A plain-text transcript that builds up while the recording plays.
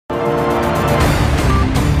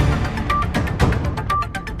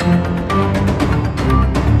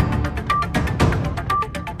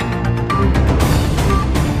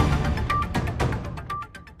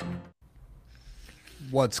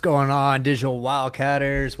What's going on, digital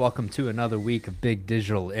wildcatters? Welcome to another week of Big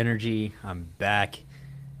Digital Energy. I'm back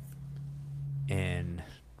and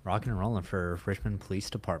rocking and rolling for Richmond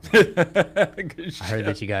Police Department. Good I heard shit.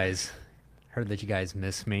 that you guys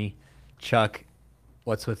miss me. Chuck,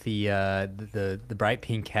 what's with the bright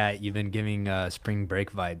pink hat? You've been giving spring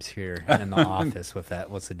break vibes here in the office with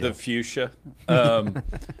that. What's the The deal? fuchsia. I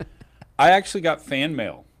actually got fan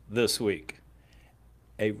mail this week.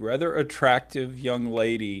 A rather attractive young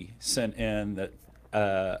lady sent in that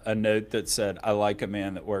a note that said, "I like a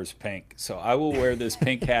man that wears pink." So I will wear this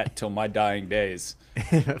pink hat till my dying days.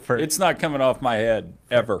 For It's not coming off my head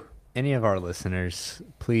ever. any of our listeners,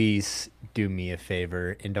 please do me a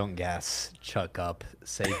favor and don't gas Chuck up.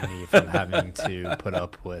 Save me from having to put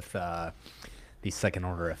up with the second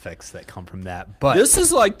order effects that come from that. But This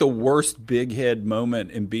is like the worst big head moment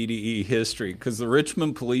in BDE history because the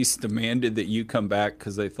Richmond police demanded that you come back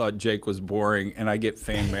because they thought Jake was boring, and I get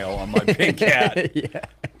fan mail on my pink hat. yeah.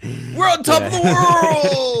 We're on top of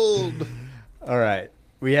the world. All right.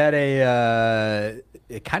 We had a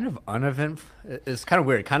kind of uneventful, it's kind of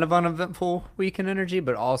weird, kind of uneventful week in energy,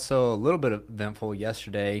 but also a little bit eventful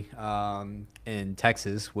yesterday in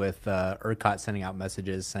Texas with ERCOT sending out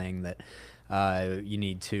messages saying that you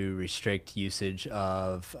need to restrict usage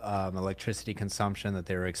of electricity consumption, that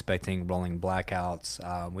they were expecting rolling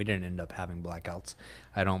blackouts. We didn't end up having blackouts,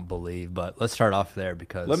 I don't believe, but let's start off there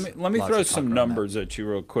because Let me lots throw to talk some around that. numbers at you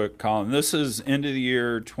real quick, Colin. This is end of the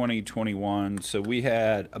year 2021. So we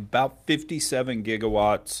had about 57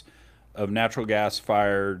 gigawatts of natural gas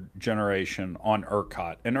fired generation on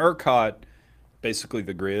ERCOT. And ERCOT, basically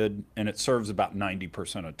the grid, and it serves about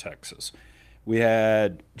 90% of Texas. We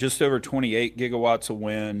had just over 28 gigawatts of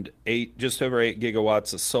wind, just over 8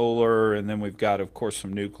 gigawatts of solar, and then we've got, of course,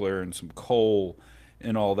 some nuclear and some coal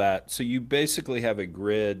and all that. So you basically have a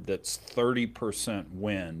grid that's 30%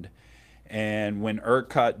 wind. And when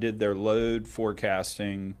ERCOT did their load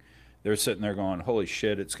forecasting, they're sitting there going, holy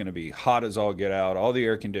shit, it's going to be hot as all get out. All the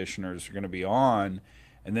air conditioners are going to be on.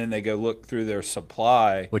 And then they go look through their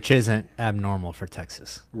supply. Which isn't abnormal for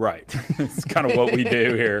Texas. Right. It's kind of what we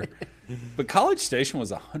do here. But College Station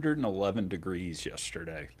was 111 degrees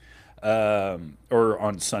yesterday, or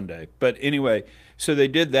on Sunday. But anyway, so they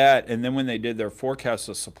did that. And then when they did their forecast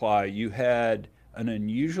of supply, you had an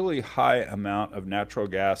unusually high amount of natural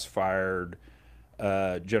gas fired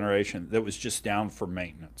generation that was just down for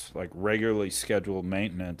maintenance, like regularly scheduled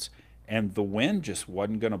maintenance. And the wind just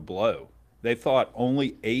wasn't going to blow. They thought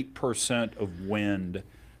only 8% of wind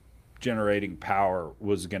generating power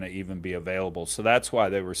was going to even be available. So that's why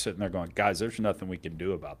they were sitting there going, guys, there's nothing we can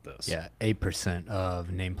do about this. Yeah, 8% of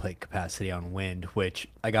nameplate capacity on wind, which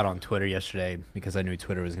I got on Twitter yesterday because I knew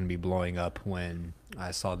Twitter was going to be blowing up when I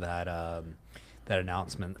saw that that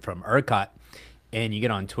announcement from ERCOT. And you get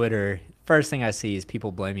on Twitter, first thing I see is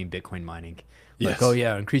people blaming Bitcoin mining. Like, Yes. oh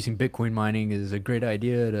yeah, increasing Bitcoin mining is a great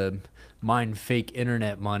idea to mine fake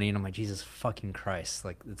internet money. And I'm like, Jesus fucking Christ.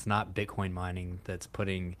 Like, it's not Bitcoin mining that's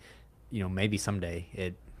putting, maybe someday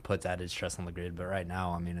it puts added stress on the grid. But right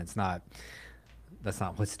now, I mean, that's not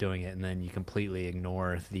what's doing it. And then you completely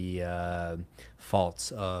ignore the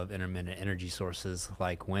faults of intermittent energy sources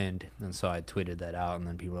like wind. And so I tweeted that out, and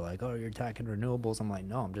then people were like, oh, you're attacking renewables. I'm like,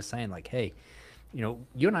 no, I'm just saying, like, hey, you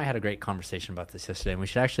and I had a great conversation about this yesterday, and we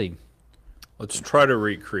should actually Let's try to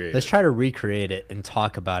recreate let's it. try to recreate it and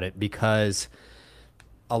talk about it, because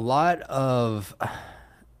a lot of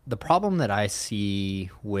the problem that I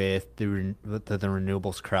see with the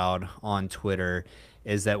renewables crowd on Twitter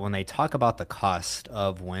is that when they talk about the cost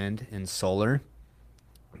of wind and solar,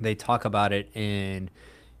 they talk about it in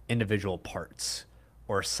individual parts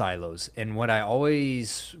or silos. And what I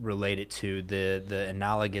always relate it to, the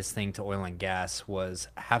analogous thing to oil and gas, was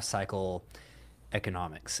half cycle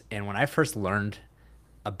economics. And when I first learned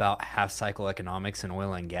about half cycle economics in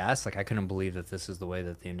oil and gas, like, I couldn't believe that this is the way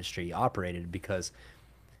that the industry operated, because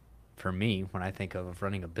for me, when I think of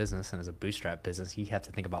running a business, and as a bootstrap business, you have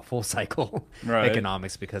to think about full cycle Right.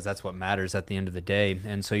 economics, because that's what matters at the end of the day.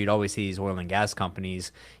 And so you'd always see these oil and gas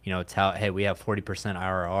companies, tout, hey, we have 40%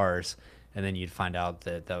 IRRs. And then you'd find out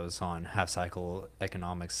that that was on half cycle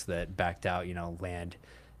economics that backed out, land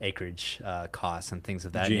acreage costs and things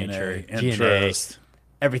of that nature. G&A, interest.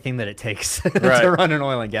 Everything that it takes Right. to run an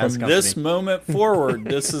oil and gas From company. this moment forward,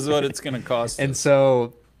 this is what it's going to cost And us.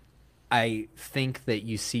 so I think that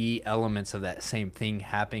you see elements of that same thing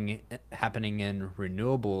happening in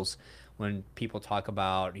renewables when people talk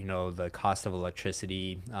about, the cost of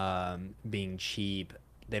electricity being cheap.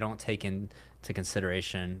 They don't take into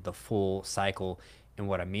consideration the full cycle. And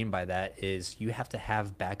what I mean by that is you have to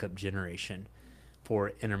have backup generation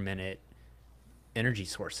for intermittent energy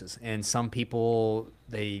sources. And some people,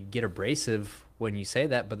 they get abrasive when you say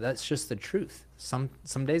that, but that's just the truth. Some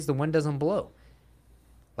days the wind doesn't blow.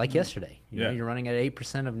 Like yesterday, you know, Yeah. you're running at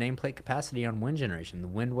 8% of nameplate capacity on wind generation. The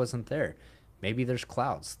wind wasn't there. Maybe there's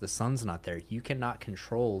clouds. The sun's not there. You cannot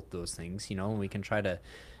control those things, you know, and we can try to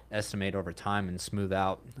estimate over time and smooth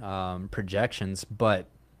out projections. But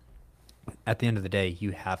at the end of the day,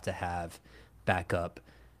 you have to have backup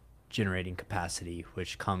generating capacity,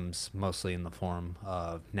 which comes mostly in the form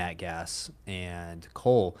of nat gas and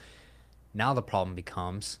coal. Now the problem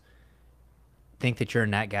becomes, think that you're a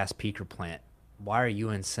nat gas peaker plant. Why are you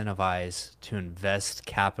incentivized to invest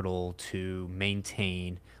capital to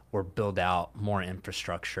maintain or build out more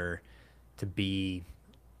infrastructure to be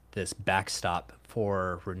this backstop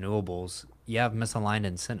for renewables? You have misaligned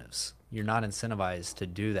incentives. You're not incentivized to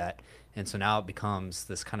do that. And so now it becomes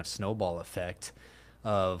this kind of snowball effect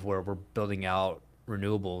of where we're building out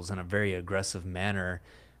renewables in a very aggressive manner.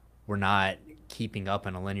 We're not keeping up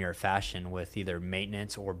in a linear fashion with either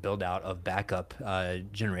maintenance or build out of backup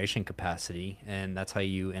generation capacity. And that's how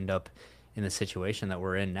you end up in the situation that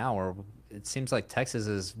we're in now, where it seems like Texas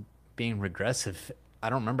is being regressive. I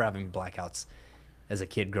don't remember having blackouts as a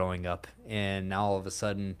kid growing up. And now all of a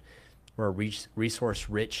sudden, we're a resource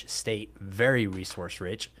rich state, very resource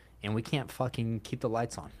rich, and we can't fucking keep the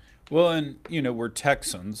lights on. Well, and you know, we're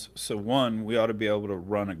Texans, so one, we ought to be able to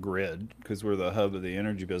run a grid because we're the hub of the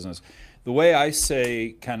energy business. The way I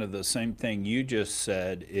say kind of the same thing you just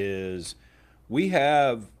said is we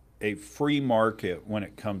have a free market when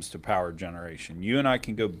it comes to power generation. You and I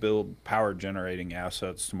can go build power generating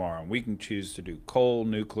assets tomorrow, and we can choose to do coal,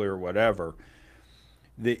 nuclear, whatever.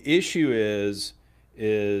 The issue is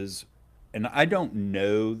and I don't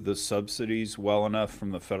know the subsidies well enough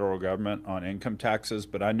from the federal government on income taxes,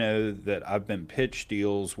 but I know that I've been pitched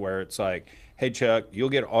deals where it's like, hey, Chuck, you'll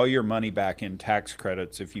get all your money back in tax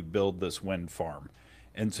credits if you build this wind farm.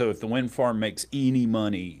 And so if the wind farm makes any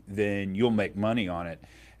money, then you'll make money on it.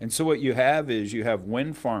 And so what you have is you have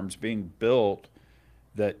wind farms being built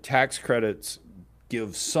that tax credits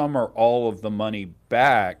give some or all of the money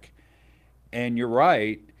back. And you're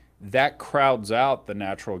right, that crowds out the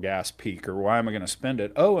natural gas peaker. Why am I going to spend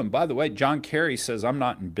it? Oh, and by the way, John Kerry says I'm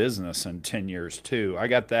not in business in 10 years too. I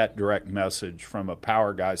got that direct message from a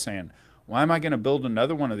power guy saying, why am I going to build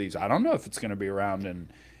another one of these? I don't know if it's going to be around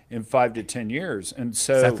in 5 to 10 years. And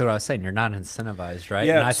so Exactly what I was saying. You're not incentivized, right?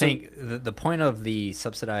 Yeah, And I so- think the point of the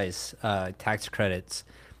subsidized tax credits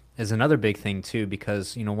is another big thing too,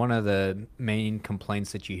 because you know one of the main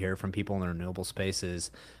complaints that you hear from people in the renewable space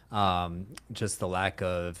is just the lack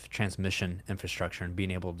of transmission infrastructure and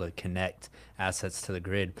being able to connect assets to the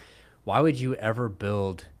grid. Why would you ever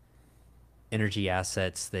build energy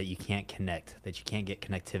assets that you can't connect, that you can't get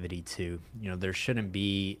connectivity to? You know, there shouldn't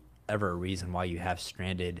be ever a reason why you have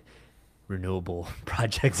stranded renewable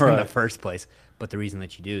projects in the Right. first place. But the reason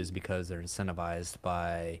that you do is because they're incentivized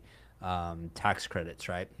by tax credits,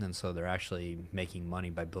 right? And so they're actually making money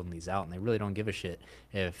by building these out, and they really don't give a shit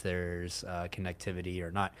if there's connectivity or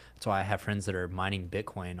not. That's why I have friends that are mining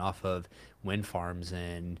Bitcoin off of wind farms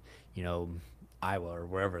in, you know, Iowa or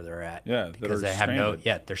wherever they're at. Yeah, that because are they have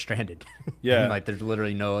stranded. they're stranded. Yeah. And, like there's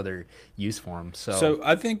literally no other use for them. So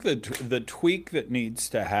I think the tweak that needs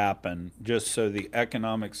to happen, just so the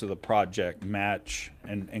economics of the project match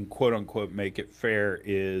and quote unquote make it fair,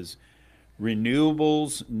 is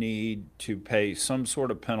renewables need to pay some sort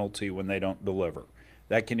of penalty when they don't deliver.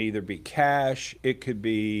 That can either be cash, it could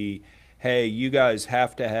be, hey, you guys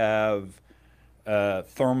have to have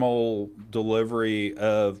thermal delivery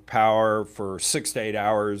of power for 6 to 8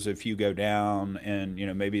 hours if you go down, and you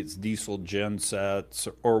know maybe it's diesel gen sets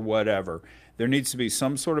or whatever. There needs to be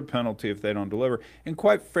some sort of penalty if they don't deliver. And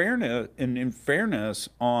quite fairness, and in fairness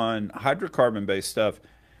on hydrocarbon based stuff,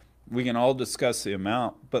 we can all discuss the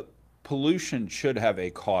amount, but pollution should have a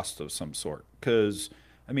cost of some sort. Because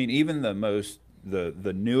I mean, even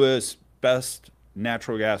the newest, best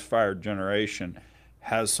natural gas fired generation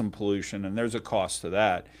has some pollution, and there's a cost to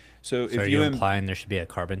that. So are if you you implying there should be a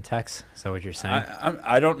carbon tax? Is that what you're saying?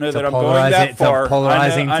 I don't know It's a that I'm going that polarizing- it's a far.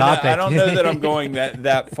 polarizing I topic. don't know that I'm going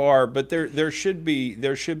that far, but there should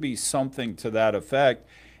be something to that effect,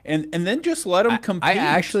 and then just let them compete. I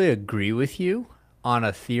actually agree with you on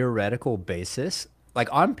a theoretical basis.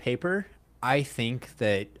 Like on paper, I think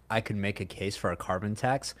that I could make a case for a carbon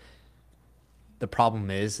tax. The problem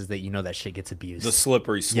is that you know that shit gets abused. the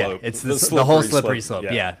slippery slope. Yeah, it's the whole slippery slope.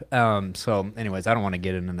 Yeah. So, anyways, I don't want to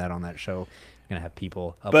get into that on that show. I'm gonna have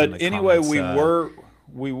people up in But the anyway, comments,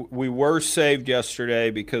 we were saved yesterday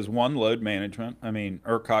because one, load management. I mean,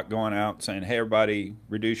 ERCOT going out saying, "Hey, everybody,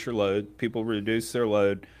 reduce your load." People reduce their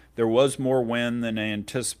load. there was more wind than they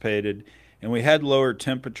anticipated, and we had lower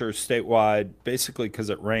temperatures statewide, basically because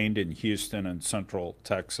it rained in Houston and central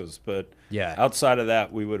Texas. But Yeah. outside of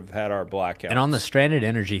that, we would have had our And on the blackouts. stranded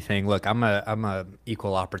energy thing, look, I'm a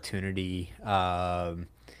equal opportunity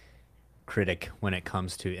critic when it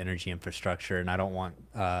comes to energy infrastructure, and I don't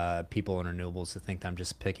want people in renewables to think that I'm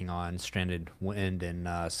just picking on stranded wind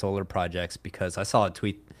and solar projects, because I saw a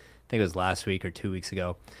tweet, I think it was last week or 2 weeks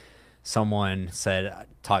ago. Someone said,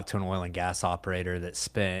 talked to an oil and gas operator that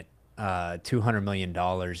spent $200 million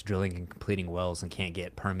drilling and completing wells and can't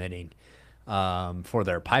get permitting for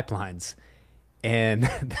their pipelines. And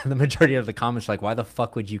the majority of the comments are like, why the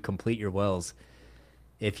fuck would you complete your wells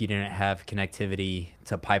if you didn't have connectivity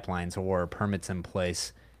to pipelines or permits in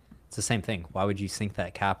place? It's the same thing. Why would you sink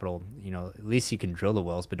that capital? You know, at least you can drill the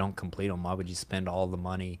wells, but don't complete them. Why would you spend all the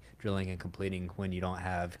money drilling and completing when you don't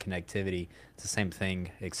have connectivity? It's the same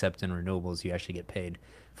thing, except in renewables, you actually get paid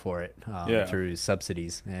for it Yeah. through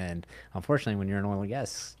subsidies. And unfortunately, when you're in oil and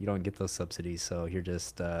gas, you don't get those subsidies. So you're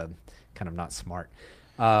just kind of not smart.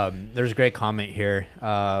 There's a great comment here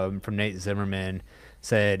from Nate Zimmerman.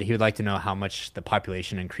 Said he would like to know how much the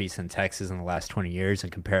population increased in Texas in the last 20 years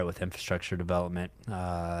and compare it with infrastructure development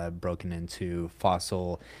broken into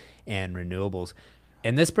fossil and renewables.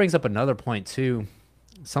 And this brings up another point too.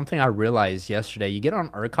 Something I realized yesterday. You get on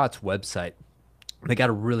ERCOT's website, they got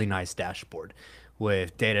a really nice dashboard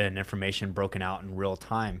with data and information broken out in real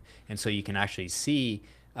time. And so you can actually see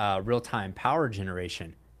real time power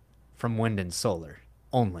generation from wind and solar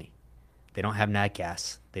only. They don't have nat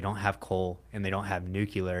gas, they don't have coal, and they don't have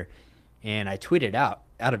nuclear. And I tweeted out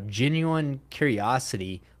of genuine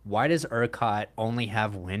curiosity, why does ERCOT only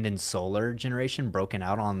have wind and solar generation broken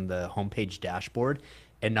out on the homepage dashboard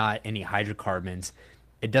and not any hydrocarbons?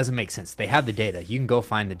 It doesn't make sense. They have the data. You can go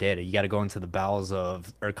find the data. You got to go into the bowels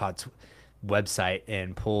of ERCOT's website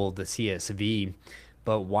and pull the CSV.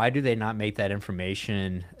 But why do they not make that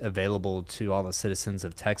information available to all the citizens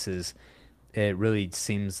of Texas? It really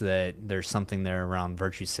seems that there's something there around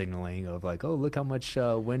virtue signaling of like, oh, look how much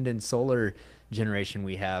wind and solar generation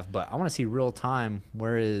we have. But I want to see real time.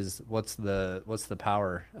 What's the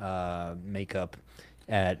power makeup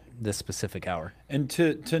at this specific hour? And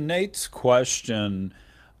to Nate's question,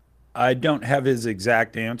 I don't have his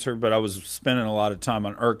exact answer, but I was spending a lot of time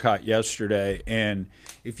on ERCOT yesterday. And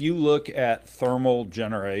if you look at thermal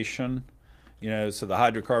generation, so the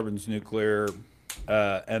hydrocarbons, nuclear,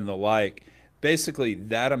 and the like, basically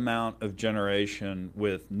that amount of generation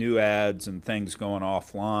with new ads and things going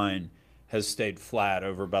offline has stayed flat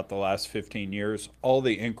over about the last 15 years. All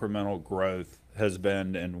the incremental growth has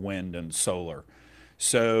been in wind and solar.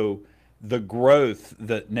 So the growth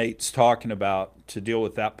that Nate's talking about to deal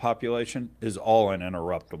with that population is all in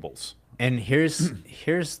interruptibles. And here's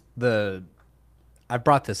the I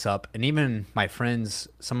brought this up, and even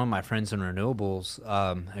some of my friends in renewables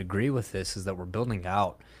agree with this, is that we're building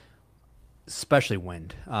out, especially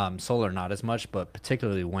wind, solar not as much, but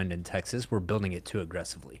particularly wind in Texas. We're building it too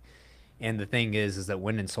aggressively. And the thing is that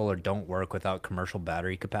wind and solar don't work without commercial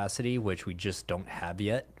battery capacity, which we just don't have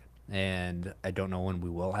yet. And I don't know when we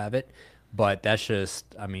will have it. But that's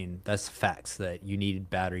facts that you need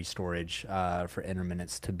battery storage for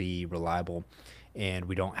intermittence to be reliable. And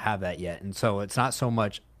we don't have that yet. And so it's not so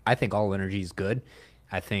much, I think all energy is good.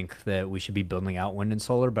 I think that we should be building out wind and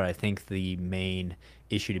solar, but I think the main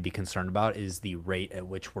issue to be concerned about is the rate at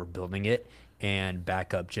which we're building it, and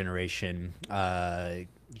backup generation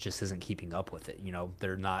just isn't keeping up with it.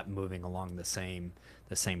 They're not moving along the same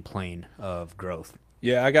plane of growth.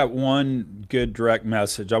 Yeah, I got one good direct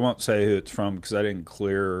message. I won't say who it's from because I didn't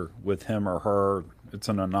clear with him or her. It's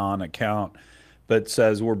an anon account, but it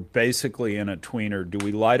says we're basically in a tweener. Do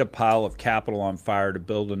we light a pile of capital on fire to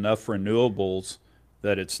build enough renewables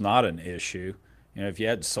that it's not an issue? If you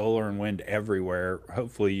had solar and wind everywhere,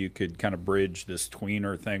 hopefully you could kind of bridge this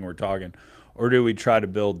tweener thing we're talking. Or do we try to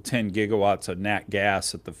build 10 gigawatts of nat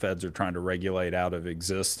gas that the feds are trying to regulate out of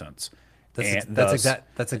existence?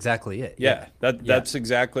 That's exactly it. Yeah, that's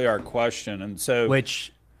exactly our question. And so,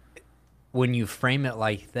 which, when you frame it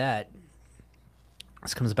like that,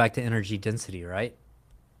 this comes back to energy density, right?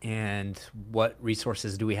 And what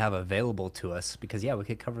resources do we have available to us? Because we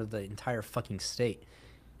could cover the entire fucking state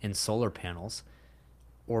in solar panels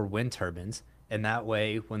or wind turbines. And that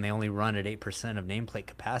way, when they only run at 8% of nameplate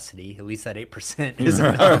capacity, at least that 8% is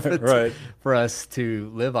enough right. for us to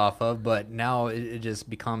live off of. But now it just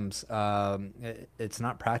becomes, it's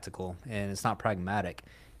not practical and it's not pragmatic.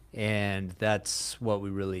 And that's what we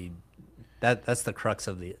really That's the crux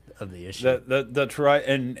of the issue. That's right.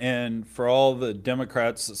 And for all the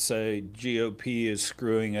Democrats that say GOP is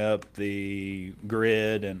screwing up the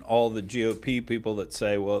grid, and all the GOP people that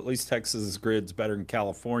say, well, at least Texas's grid's better than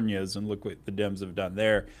California's, and look what the Dems have done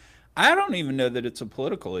there. I don't even know that it's a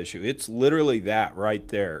political issue. It's literally that right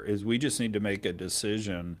there. Is we just need to make a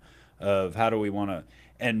decision of how do we want to.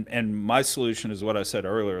 And my solution is what I said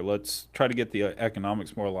earlier. Let's try to get the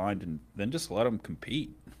economics more aligned, and then just let them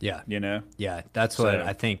compete. Yeah. You know. Yeah, that's So- what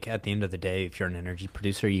I think. At the end of the day, if you're an energy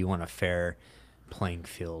producer, you want a fair playing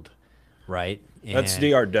field, right? That's And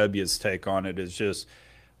DRW's take on it. Is just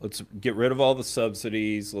let's get rid of all the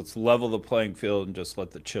subsidies. Let's level the playing field and just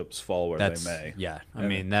let the chips fall where that's they may. yeah. I And-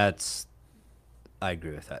 mean, that's I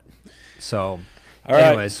agree with that. So, All right.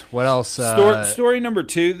 anyways, what else? Story number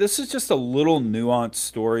 2. This is just a little nuanced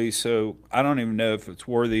story, so I don't even know if it's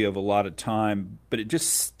worthy of a lot of time, but it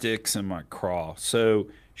just sticks in my craw. So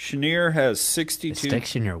Cheniere has it 62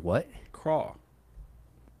 sticks in your what? craw.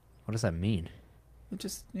 What does that mean? It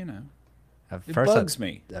just At it first, bugs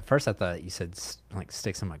me. At first, I thought you said like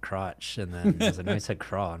sticks in my crotch, and then I was like, no, you said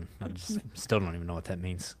craw, and I just still don't even know what that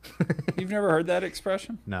means. You've never heard that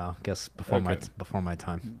expression? No, guess before Okay. before my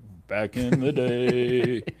time. Back in the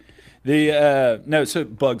day. No, so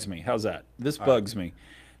it bugs me. How's that? This bugs me.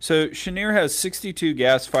 So Cheniere has 62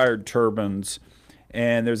 gas-fired turbines,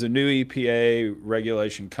 and there's a new EPA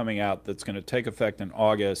regulation coming out that's going to take effect in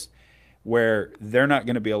August, where they're not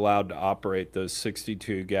going to be allowed to operate those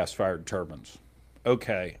 62 gas-fired turbines.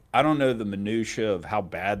 Okay, I don't know the minutia of how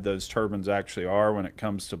bad those turbines actually are when it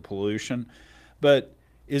comes to pollution, but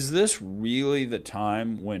is this really the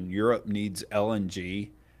time when Europe needs LNG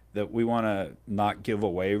that we want to not give a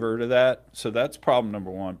waiver to that? So that's problem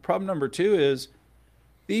number 1. Problem number 2 is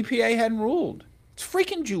the EPA hadn't ruled. It's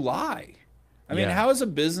freaking July. I mean, Yeah. how is a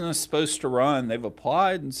business supposed to run? They've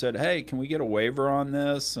applied and said, hey, can we get a waiver on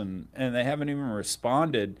this? And they haven't even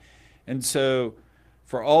responded. And so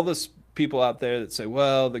for all this people out there that say,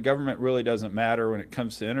 well, the government really doesn't matter when it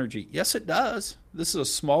comes to energy. Yes, it does. This is a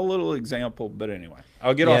small little example, but anyway,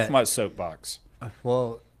 I'll get Yeah. off my soapbox.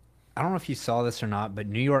 Well, I don't know if you saw this or not, but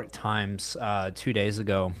New York Times 2 days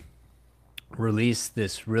ago released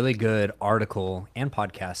this really good article and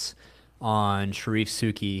podcast on Sharif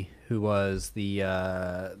Suki, who was the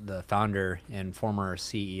founder and former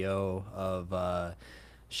CEO of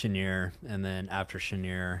Cheniere, and then after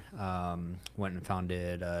Cheniere went and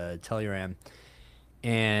founded Telluride.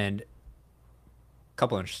 And a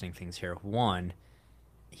couple interesting things here. One,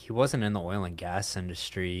 he wasn't in the oil and gas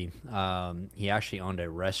industry. He actually owned a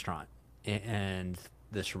restaurant, and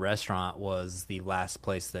this restaurant was the last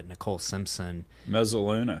place that Nicole Simpson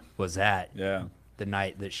Mezzaluna. was at Yeah. the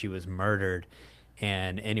night that she was murdered.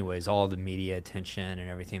 And anyways, all the media attention and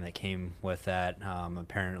everything that came with that,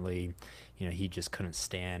 apparently, he just couldn't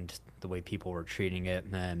stand the way people were treating it.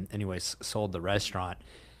 And then anyways, sold the restaurant,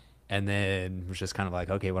 and then was just kind of like,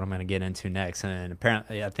 okay, what am I going to get into next? And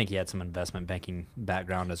apparently, I think he had some investment banking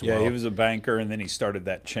background as Yeah, well. he was a banker, and then he started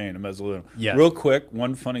that chain of Mezzaluna. Yeah. Real quick,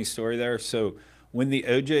 one funny story there. So when the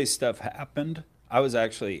OJ stuff happened, I was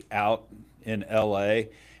actually out in L.A.,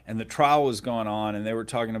 and the trial was going on, and they were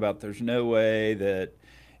talking about there's no way that,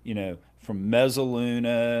 from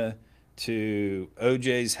Mezzaluna to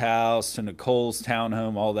OJ's house to Nicole's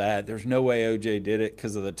townhome, all that, there's no way OJ did it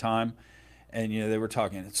because of the time. And, they were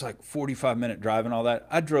talking, it's like 45-minute drive and all that.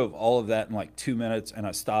 I drove all of that in like 2 minutes, and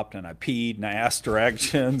I stopped and I peed and I asked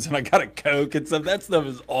directions and I got a Coke and stuff. That stuff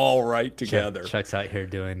is all right together. Chuck's out here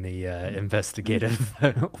doing the investigative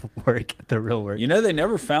work, the real work. They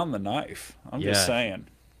never found the knife. I'm just Yeah. saying.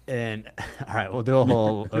 And all right, we'll do a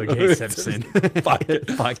whole O.J. Simpson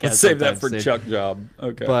podcast. Let's save that sometime for soon. Chuck Job.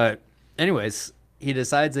 Okay. But anyways, he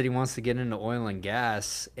decides that he wants to get into oil and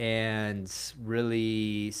gas and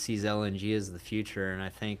really sees LNG as the future. And I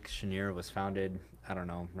think Cheniere was founded, I don't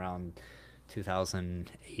know, around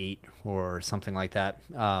 2008 or something like that.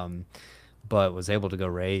 But was able to go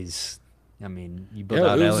raise. I mean, you build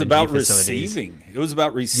out it was LNG about facilities. receiving. It was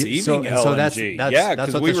about receiving LNG. So that's yeah,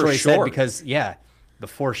 that's because what we the were story said, short. because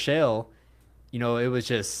before shale, it was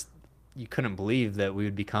just, you couldn't believe that we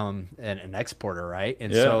would become an exporter, right?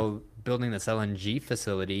 And Yeah. so building this LNG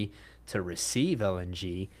facility to receive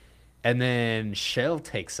LNG, and then shale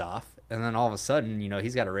takes off, and then all of a sudden,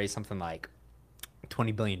 he's got to raise something like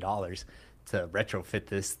 $20 billion to retrofit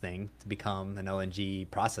this thing to become an LNG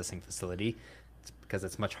processing facility. It's because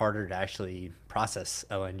it's much harder to actually process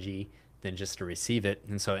LNG than just to receive it.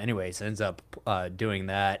 And so anyways, ends up doing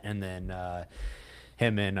that, and then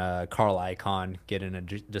him and Carl Icahn get in a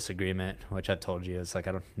disagreement, which I've told you, it's like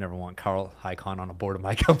I don't never want Carl Icahn on a board of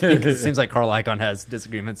my company because it seems like Carl Icahn has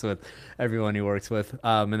disagreements with everyone he works with,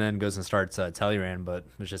 and then goes and starts Teleran, but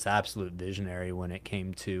was just absolute visionary when it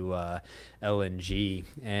came to LNG.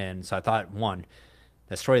 And so I thought, one,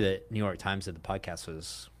 the story that New York Times did the podcast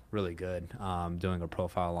was really good, doing a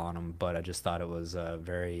profile on him, but I just thought it was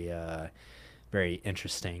very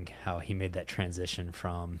interesting how he made that transition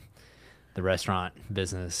from the restaurant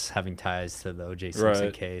business, having ties to the O.J.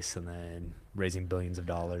 Simpson case, and then raising billions of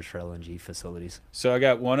dollars for LNG facilities. So I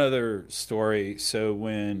got one other story. So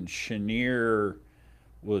when Cheniere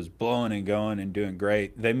was blowing and going and doing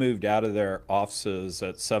great, they moved out of their offices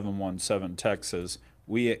at 717 Texas.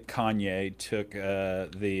 We at Kanye took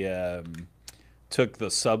took the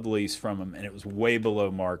sublease from them, and it was way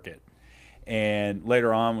below market. And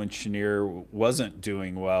later on, when Cheniere wasn't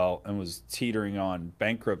doing well and was teetering on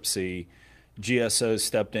bankruptcy, GSO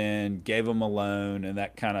stepped in, gave them a loan, and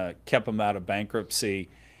that kind of kept them out of bankruptcy.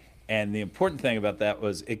 And the important thing about that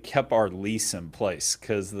was it kept our lease in place,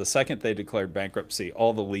 because the second they declared bankruptcy,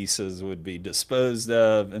 all the leases would be disposed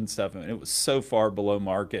of and stuff. And it was so far below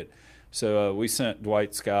market. So we sent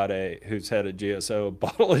Dwight Scott, who's head of GSO, a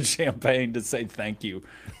bottle of champagne to say thank you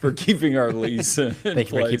for keeping our lease in Thank you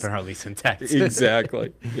place. for keeping our lease intact.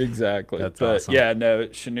 Exactly. That's but awesome. yeah, no,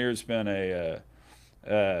 Cheniere's been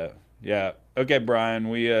yeah. Okay, Brian,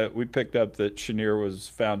 we picked up that Cheniere was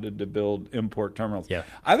founded to build import terminals. Yeah.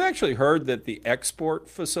 I've actually heard that the export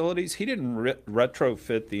facilities, he didn't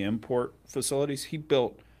retrofit the import facilities. He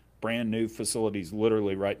built brand new facilities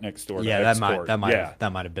literally right next door to export. That might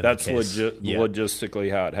have been That's the case.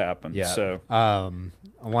 logistically how it happened. Yeah. So I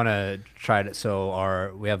want to try to.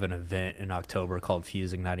 So we have an event in October called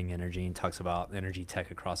Fuse Igniting Energy, and talks about energy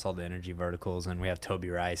tech across all the energy verticals. And we have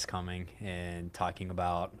Toby Rice coming and talking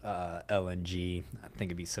about LNG. I think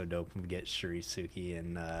it'd be so dope if we get Sharif Suki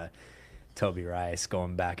and Toby Rice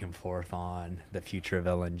going back and forth on the future of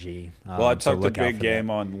LNG. Well, I talked a big game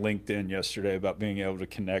on LinkedIn yesterday about being able to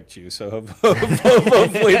connect you, so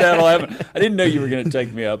hopefully that'll happen. I didn't know you were going to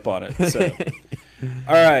take me up on it. So.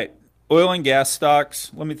 All right, oil and gas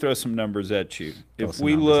stocks. Let me throw some numbers at you. If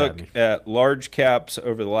we look at large caps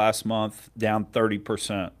over the last month, down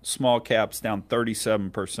 30%. Small caps down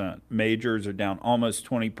 37%. Majors are down almost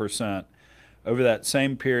 20%. Over that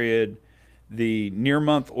same period, the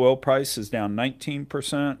near-month oil price is down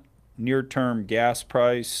 19%. Near-term gas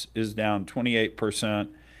price is down 28%.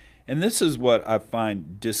 And this is what I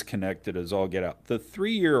find disconnected as all get out. The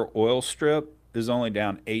 3-year oil strip is only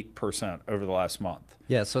down 8% over the last month.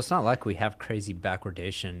 Yeah, so it's not like we have crazy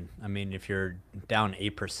backwardation. I mean, if you're down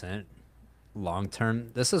 8% long-term,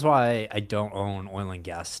 this is why I don't own oil and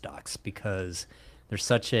gas stocks, because there's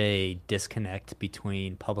such a disconnect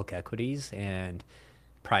between public equities and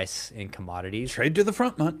price in commodities. Trade to the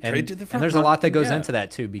front, man. Trade to the front. And there's a lot that goes into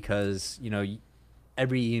that too, because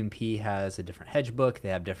every E&P has a different hedge book. They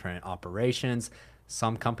have different operations.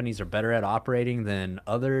 Some companies are better at operating than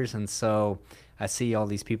others, and so I see all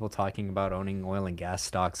these people talking about owning oil and gas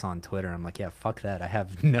stocks on Twitter. I'm like, yeah, fuck that. I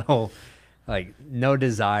have no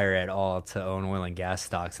desire at all to own oil and gas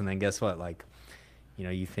stocks. And then guess what?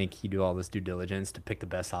 You think you do all this due diligence to pick the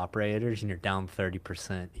best operators, and you're down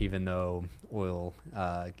 30%, even though oil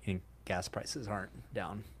and gas prices aren't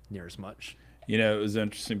down near as much. It was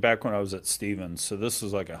interesting. Back when I was at Stevens, so this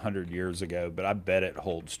was like 100 years ago, but I bet it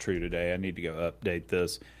holds true today. I need to go update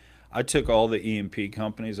this. I took all the E&P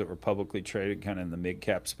companies that were publicly traded kind of in the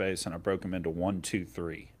mid-cap space, and I broke them into 1, 2,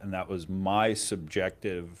 3. And that was my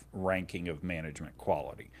subjective ranking of management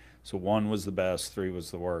quality. So 1 was the best, 3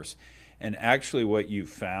 was the worst. And actually what you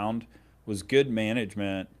found was good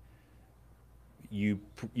management. You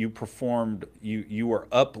performed, you were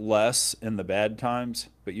up less in the bad times,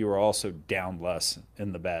 but you were also down less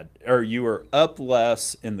in the bad, or you were up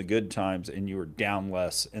less in the good times and you were down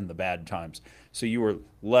less in the bad times. So you were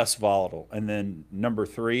less volatile. And then number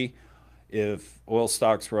 3, if oil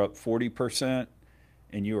stocks were up 40%,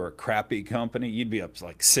 and you were a crappy company, you'd be up to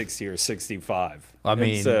like 60 or 65. I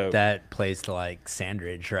mean, that plays to like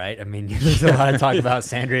Sandridge, right? I mean, there's a lot of talk about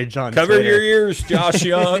Sandridge on Cover Twitter. your ears, Josh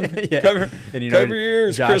Young. Yeah. Cover your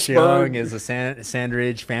ears, Josh Chris Young Berg. is a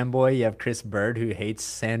Sandridge fanboy. You have Chris Bird, who hates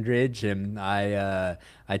Sandridge, and I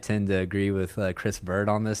tend to agree with Chris Bird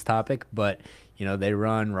on this topic. But they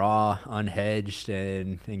run raw, unhedged,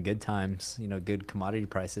 and in good times, good commodity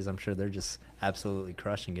prices. I'm sure they're just absolutely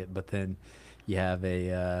crushing it. But then you have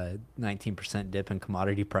a 19% dip in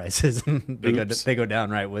commodity prices, and they go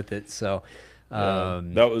down right with it. So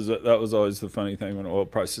that was always the funny thing when oil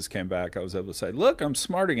prices came back. I was able to say, "Look, I'm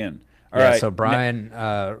smart again. All Yeah, right. so Brian,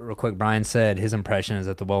 real quick, Brian said his impression is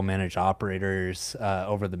that the well-managed operators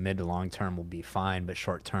over the mid to long term will be fine, but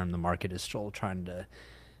short term, the market is still trying to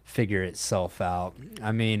figure itself out.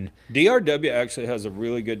 I mean, DRW actually has a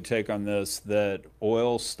really good take on this, that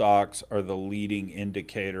oil stocks are the leading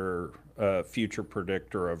indicator, future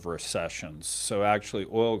predictor of recessions. So actually,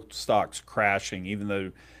 oil stocks crashing, even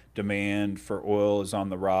though demand for oil is on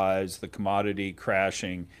the rise, the commodity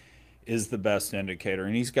crashing is the best indicator.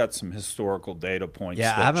 And he's got some historical data points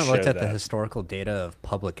yeah, I that haven't looked show at the that. historical data of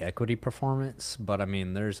public equity performance, but I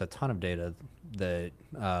mean, there's a ton of data that,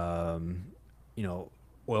 you know,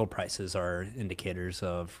 oil prices are indicators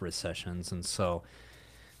of recessions. And so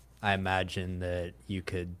I imagine that you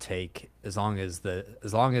could take, as long as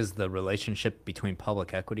the relationship between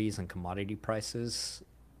public equities and commodity prices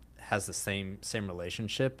has the same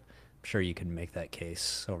relationship, I'm sure you can make that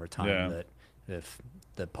case over time Yeah. that if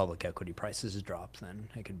the public equity prices drop, then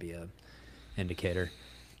it could be a indicator. So,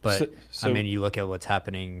 But I so mean, you look at what's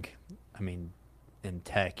happening. I mean, in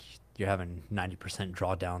tech, you're having 90%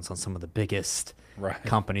 drawdowns on some of the biggest right.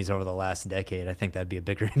 companies over the last decade. I think that'd be a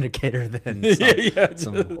bigger indicator than Yeah, yeah.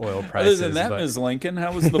 some oil Other than prices. that, But Ms. Lincoln,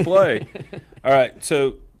 how was the play? All right.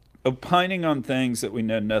 So, opining on things that we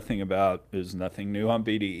know nothing about is nothing new on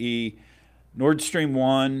BDE. Nord Stream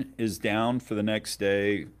 1 is down for the next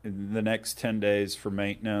day, in the next 10 days for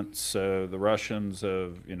maintenance. So the Russians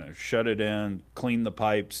have, shut it in, clean the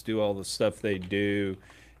pipes, do all the stuff they do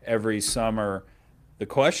every summer. The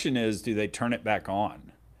question is, do they turn it back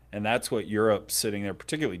on? And that's what Europe's sitting there,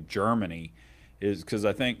 particularly Germany, is because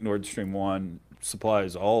I think Nord Stream 1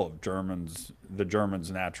 supplies all of the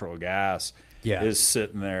Germans' natural gas, yeah, is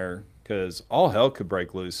sitting there because all hell could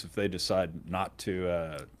break loose if they decide not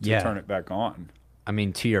to yeah. turn it back on. I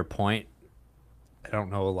mean, to your point, I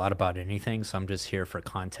don't know a lot about anything, so I'm just here for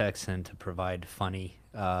context and to provide funny.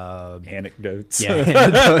 Anecdotes. Yeah,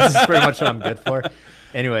 that's pretty much what I'm good for.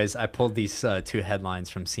 Anyways, I pulled these two headlines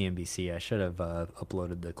from CNBC. I should have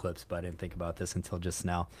uploaded the clips, but I didn't think about this until just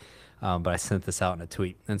now. But I sent this out in a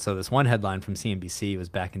tweet. And so this one headline from CNBC was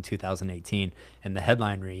back in 2018, and the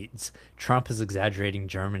headline reads, "Trump is exaggerating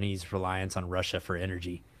Germany's reliance on Russia for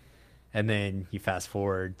energy." And then you fast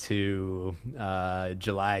forward to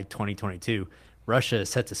July 2022. Russia is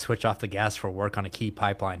set to switch off the gas for work on a key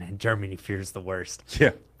pipeline, and Germany fears the worst. Yeah.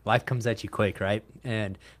 Life comes at you quick, right?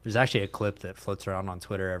 And there's actually a clip that floats around on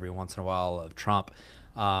Twitter every once in a while of Trump.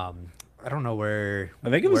 I don't know where. I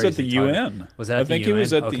think it was where at is the he talking- UN. Was that I at the think UN? he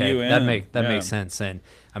was at the Okay, UN. that Yeah. makes sense. And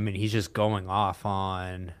I mean, he's just going off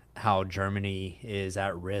on how Germany is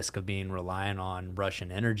at risk of being reliant on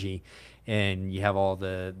Russian energy, and you have all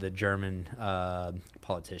the German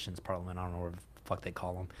politicians, parliament, I don't know what the fuck they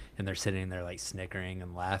call them, and they're sitting there like snickering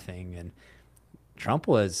and laughing. And Trump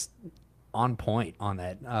was on point on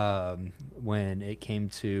that when it came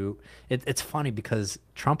to it. It's funny because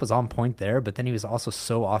Trump was on point there, but then he was also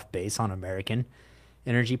so off base on American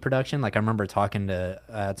energy production. Like I remember I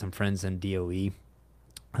had some friends in DOE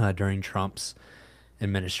during Trump's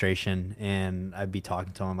administration, and I'd be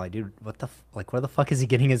talking to him like, dude, like, where the fuck is he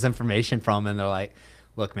getting his information from? And they're like,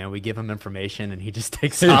 look, man, we give him information and he just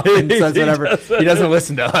takes off and says whatever. He doesn't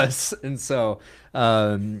listen to us. And so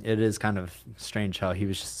it is kind of strange how he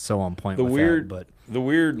was just so on point with that. But The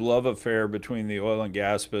weird love affair between the oil and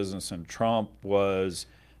gas business and Trump was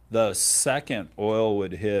the second oil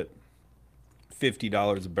would hit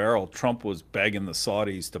 $50 a barrel, Trump was begging the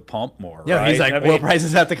Saudis to pump more. yeah, right? he's like, I oil mean,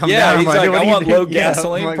 prices have to come yeah, down. he's I'm like, what I are you want doing?" low Yeah, I'm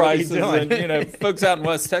gasoline like, what are you prices, doing? and folks out in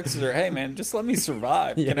West Texas are, hey man, just let me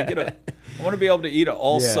survive. Can I get Yeah. I want to be able to eat an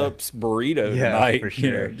all Yeah. sups burrito Yeah, tonight. for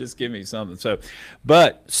sure. Just give me something. So,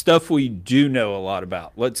 but stuff we do know a lot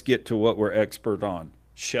about. Let's get to what we're expert on.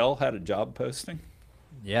 Shell had a job posting.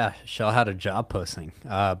 Yeah, Shell had a job posting,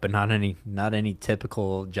 but not any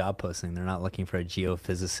typical job posting. They're not looking for a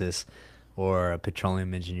geophysicist or a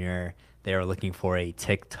petroleum engineer. They are looking for a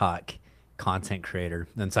TikTok content creator.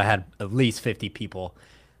 And so I had at least 50 people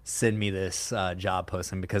send me this job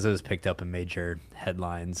posting because it was picked up in major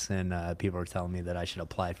headlines, and people were telling me that I should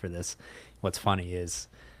apply for this. What's funny is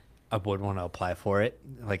I would want to apply for it.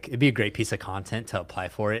 Like, it'd be a great piece of content to apply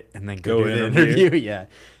for it and then go do the interview. Yeah.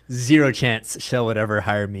 Zero chance Shell would ever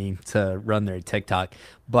hire me to run their TikTok.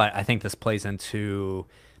 But I think this plays into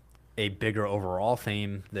a bigger overall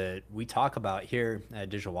theme that we talk about here at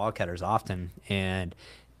Digital Wildcatters often, and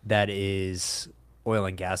that is oil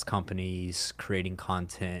and gas companies creating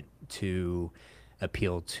content to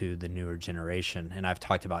appeal to the newer generation. And I've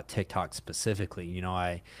talked about TikTok specifically. You know,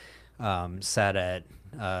 I sat at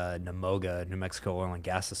NMOGA, New Mexico Oil and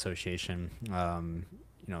Gas Association,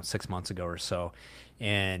 6 months ago or so,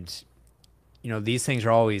 and these things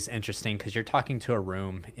are always interesting because you're talking to a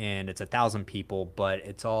room and it's 1,000 people, but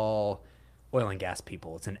it's all oil and gas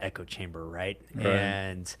people. It's an echo chamber, right? Right.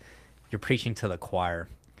 And you're preaching to the choir.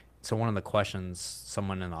 So one of the questions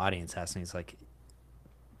someone in the audience asked me is like,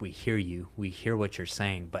 we hear you, we hear what you're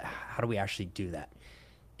saying, but how do we actually do that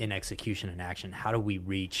in execution and action? How do we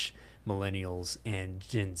reach millennials and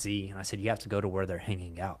Gen Z? And I said, you have to go to where they're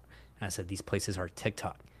hanging out. And I said, these places are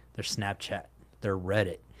TikTok, they're Snapchat, they're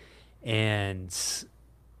Reddit. And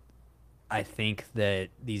I think that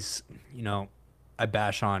these, I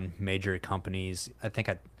bash on major companies. I think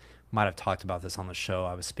I might have talked about this on the show.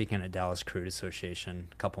 I was speaking at Dallas Crude Association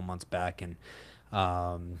a couple months back, and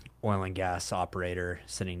oil and gas operator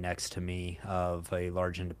sitting next to me of a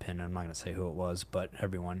large independent. I'm not going to say who it was, but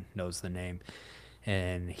everyone knows the name.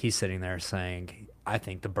 And he's sitting there saying, I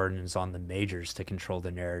think the burden is on the majors to control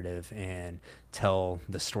the narrative and tell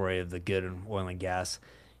the story of the good in oil and gas.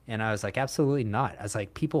 And I was like, absolutely not. I was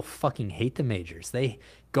like, people fucking hate the majors. They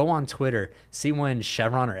go on Twitter, see when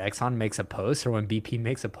Chevron or Exxon makes a post or when BP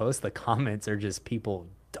makes a post, the comments are just people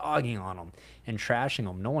dogging on them and trashing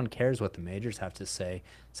them. No one cares what the majors have to say.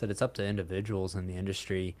 So it's up to individuals in the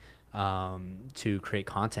industry to create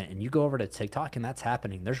content. And you go over to TikTok and that's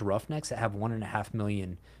happening. There's Roughnecks that have 1.5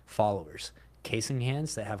 million followers, Casing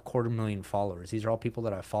Hands that have 250,000 followers. These are all people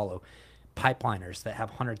that I follow. Pipeliners that have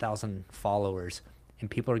 100,000 followers. And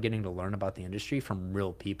people are getting to learn about the industry from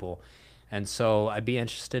real people. And so I'd be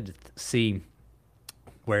interested to see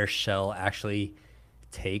where Shell actually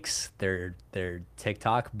takes their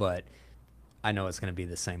TikTok, but I know it's going to be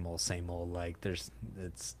the same old. Like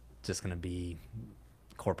it's just going to be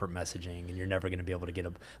corporate messaging, and you're never going to be able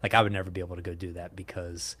to I would never be able to go do that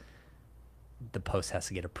because the post has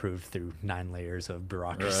to get approved through 9 layers of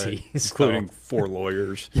bureaucracy, right. Including 4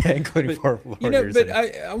 lawyers. Yeah, including 4 lawyers. But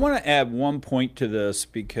I want to add one point to this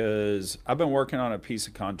because I've been working on a piece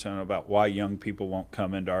of content about why young people won't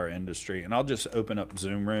come into our industry, and I'll just open up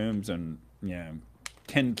Zoom rooms and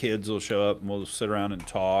 10 kids will show up and we'll sit around and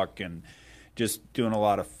talk and just doing a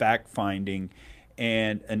lot of fact finding.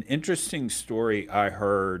 And an interesting story I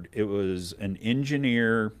heard, it was an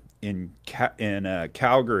engineer in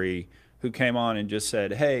Calgary who came on and just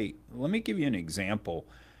said, hey, let me give you an example.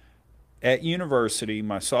 At university,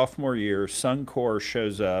 my sophomore year, Suncor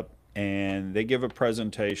shows up and they give a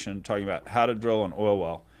presentation talking about how to drill an oil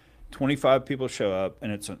well. 25 people show up,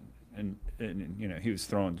 and it's and he was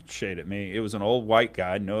throwing shade at me. It was an old white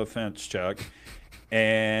guy, no offense, Chuck.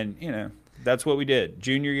 And, that's what we did.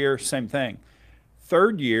 Junior year, same thing.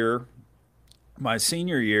 Third year, my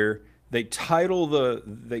senior year, they title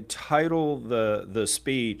the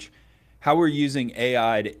speech, how we're using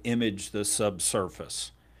AI to image the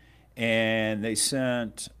subsurface. And they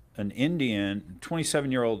sent an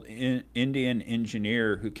 27-year-old Indian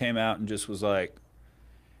engineer who came out and just was like,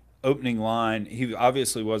 opening line, he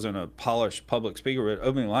obviously wasn't a polished public speaker, but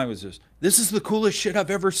opening line was just, this is the coolest shit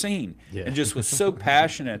I've ever seen. Yeah. And just was so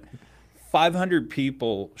passionate. 500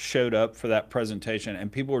 people showed up for that presentation,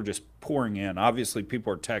 and people were just pouring in. Obviously,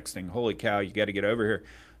 people are texting, holy cow, you got to get over here.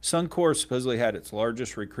 Suncor supposedly had its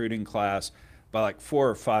largest recruiting class by like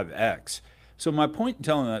 4 or 5x. So my point in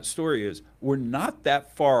telling that story is we're not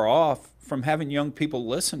that far off from having young people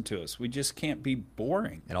listen to us. We just can't be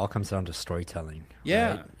boring. It all comes down to storytelling.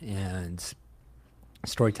 Yeah. Right? And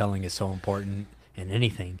storytelling is so important in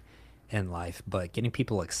anything in life, but getting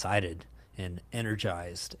people excited and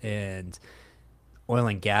energized. And oil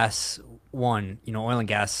and gas, oil and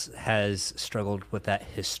gas has struggled with that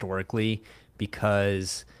historically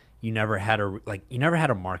because you never had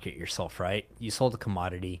to market yourself, right? You sold a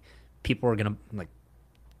commodity. People are going to,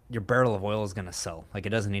 your barrel of oil is going to sell. It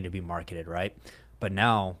doesn't need to be marketed, right? But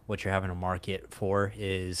now what you're having to market for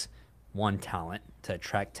is talent, to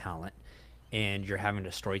attract talent, and you're having to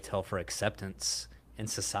storytell for acceptance in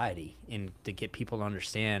society and to get people to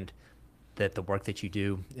understand that the work that you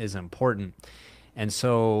do is important. And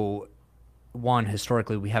so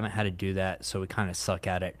historically we haven't had to do that, so we kind of suck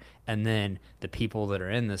at it. And then the people that are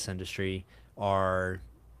in this industry are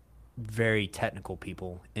very technical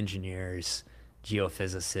people, engineers,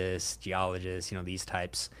 geophysicists, geologists, these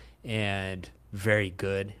types, and very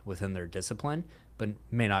good within their discipline, but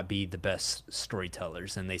may not be the best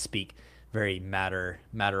storytellers. And they speak very matter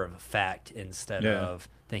of fact instead of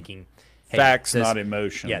thinking, hey, facts, not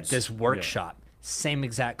emotions. Yeah, this workshop, same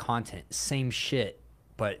exact content, same shit,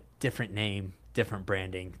 but different name, different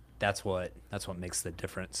branding. That's what makes the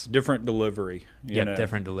difference. Different delivery.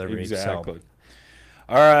 Different delivery. Exactly. So.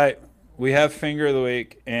 All right, we have Finger of the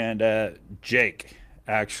Week, and Jake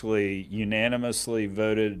actually unanimously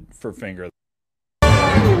voted for Finger of the Week.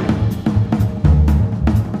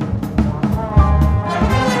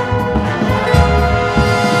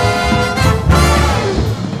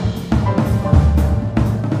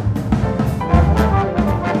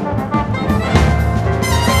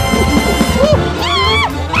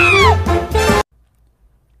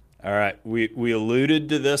 we alluded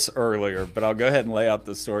to this earlier, but I'll go ahead and lay out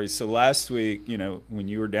the story. So last week, when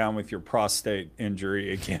you were down with your prostate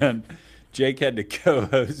injury again, Jake had to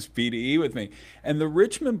co-host BDE with me. And the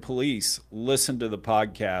Richmond police listen to the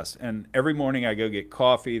podcast. And every morning I go get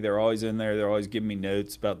coffee. They're always in there. They're always giving me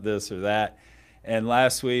notes about this or that. And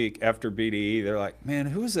last week after BDE, they're like, "Man,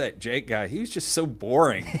 who was that Jake guy? He was just so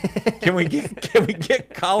boring. Can we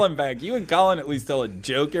get Colin back? You and Colin at least tell a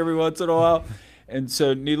joke every once in a while." And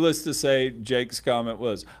so, needless to say, Jake's comment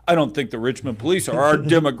was, "I don't think the Richmond police are our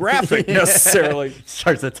demographic necessarily."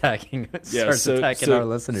 Starts attacking our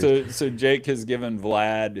listeners. So Jake has given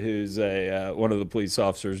Vlad, who's one of the police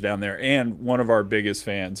officers down there, and one of our biggest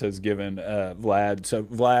fans, has given Vlad. So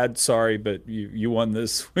Vlad, sorry, but you won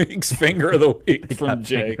this week's Finger of the Week from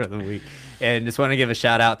Jake. Finger of the Week. And just want to give a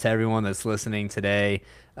shout out to everyone that's listening today.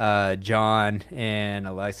 John and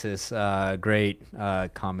Alexis, great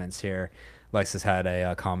comments here. Alexis had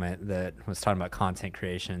a comment that was talking about content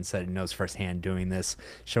creation, said he knows firsthand doing this,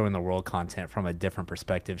 showing the world content from a different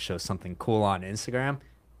perspective, shows something cool on Instagram.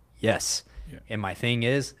 Yes. Yeah. And my thing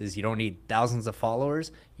is you don't need thousands of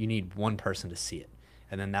followers. You need one person to see it.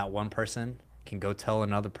 And then that one person can go tell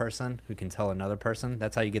another person who can tell another person.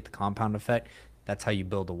 That's how you get the compound effect. That's how you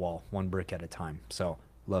build a wall, one brick at a time. So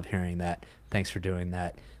love hearing that. Thanks for doing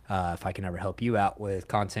that. If I can ever help you out with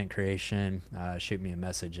content creation, shoot me a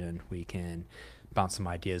message and we can bounce some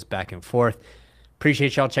ideas back and forth.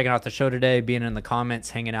 Appreciate y'all checking out the show today, being in the comments,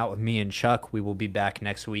 hanging out with me and Chuck. We will be back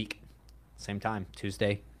next week, same time,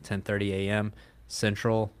 Tuesday, 10:30 a.m.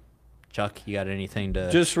 Central. Chuck, you got anything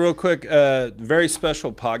to... Just real quick, very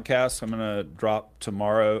special podcast I'm going to drop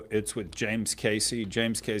tomorrow. It's with James Casey.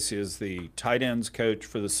 James Casey is the tight ends coach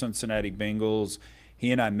for the Cincinnati Bengals.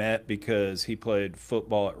 He and I met because he played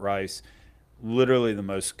football at Rice. Literally the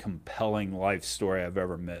most compelling life story I've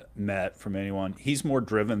ever met from anyone. He's more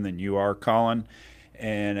driven than you are, Colin.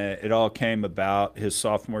 And it all came about his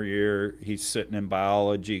sophomore year. He's sitting in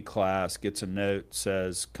biology class, gets a note,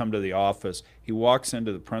 says, "Come to the office." He walks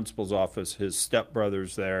into the principal's office. His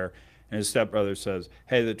stepbrother's there. And his stepbrother says,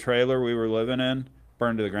 "Hey, the trailer we were living in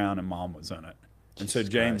burned to the ground and Mom was in it." And so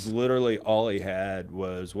James, literally all he had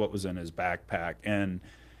was what was in his backpack. And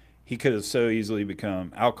he could have so easily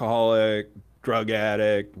become alcoholic, drug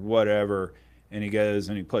addict, whatever. And he goes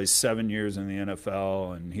and he plays 7 years in the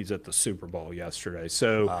NFL, and he's at the Super Bowl yesterday.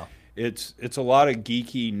 So wow. It's a lot of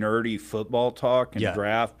geeky, nerdy football talk and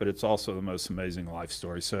draft, but it's also the most amazing life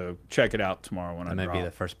story. So check it out tomorrow when I drop. That may be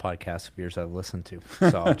the first podcast of yours I've listened to,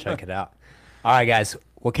 so I'll check it out. All right, guys.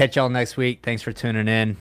 We'll catch y'all next week. Thanks for tuning in.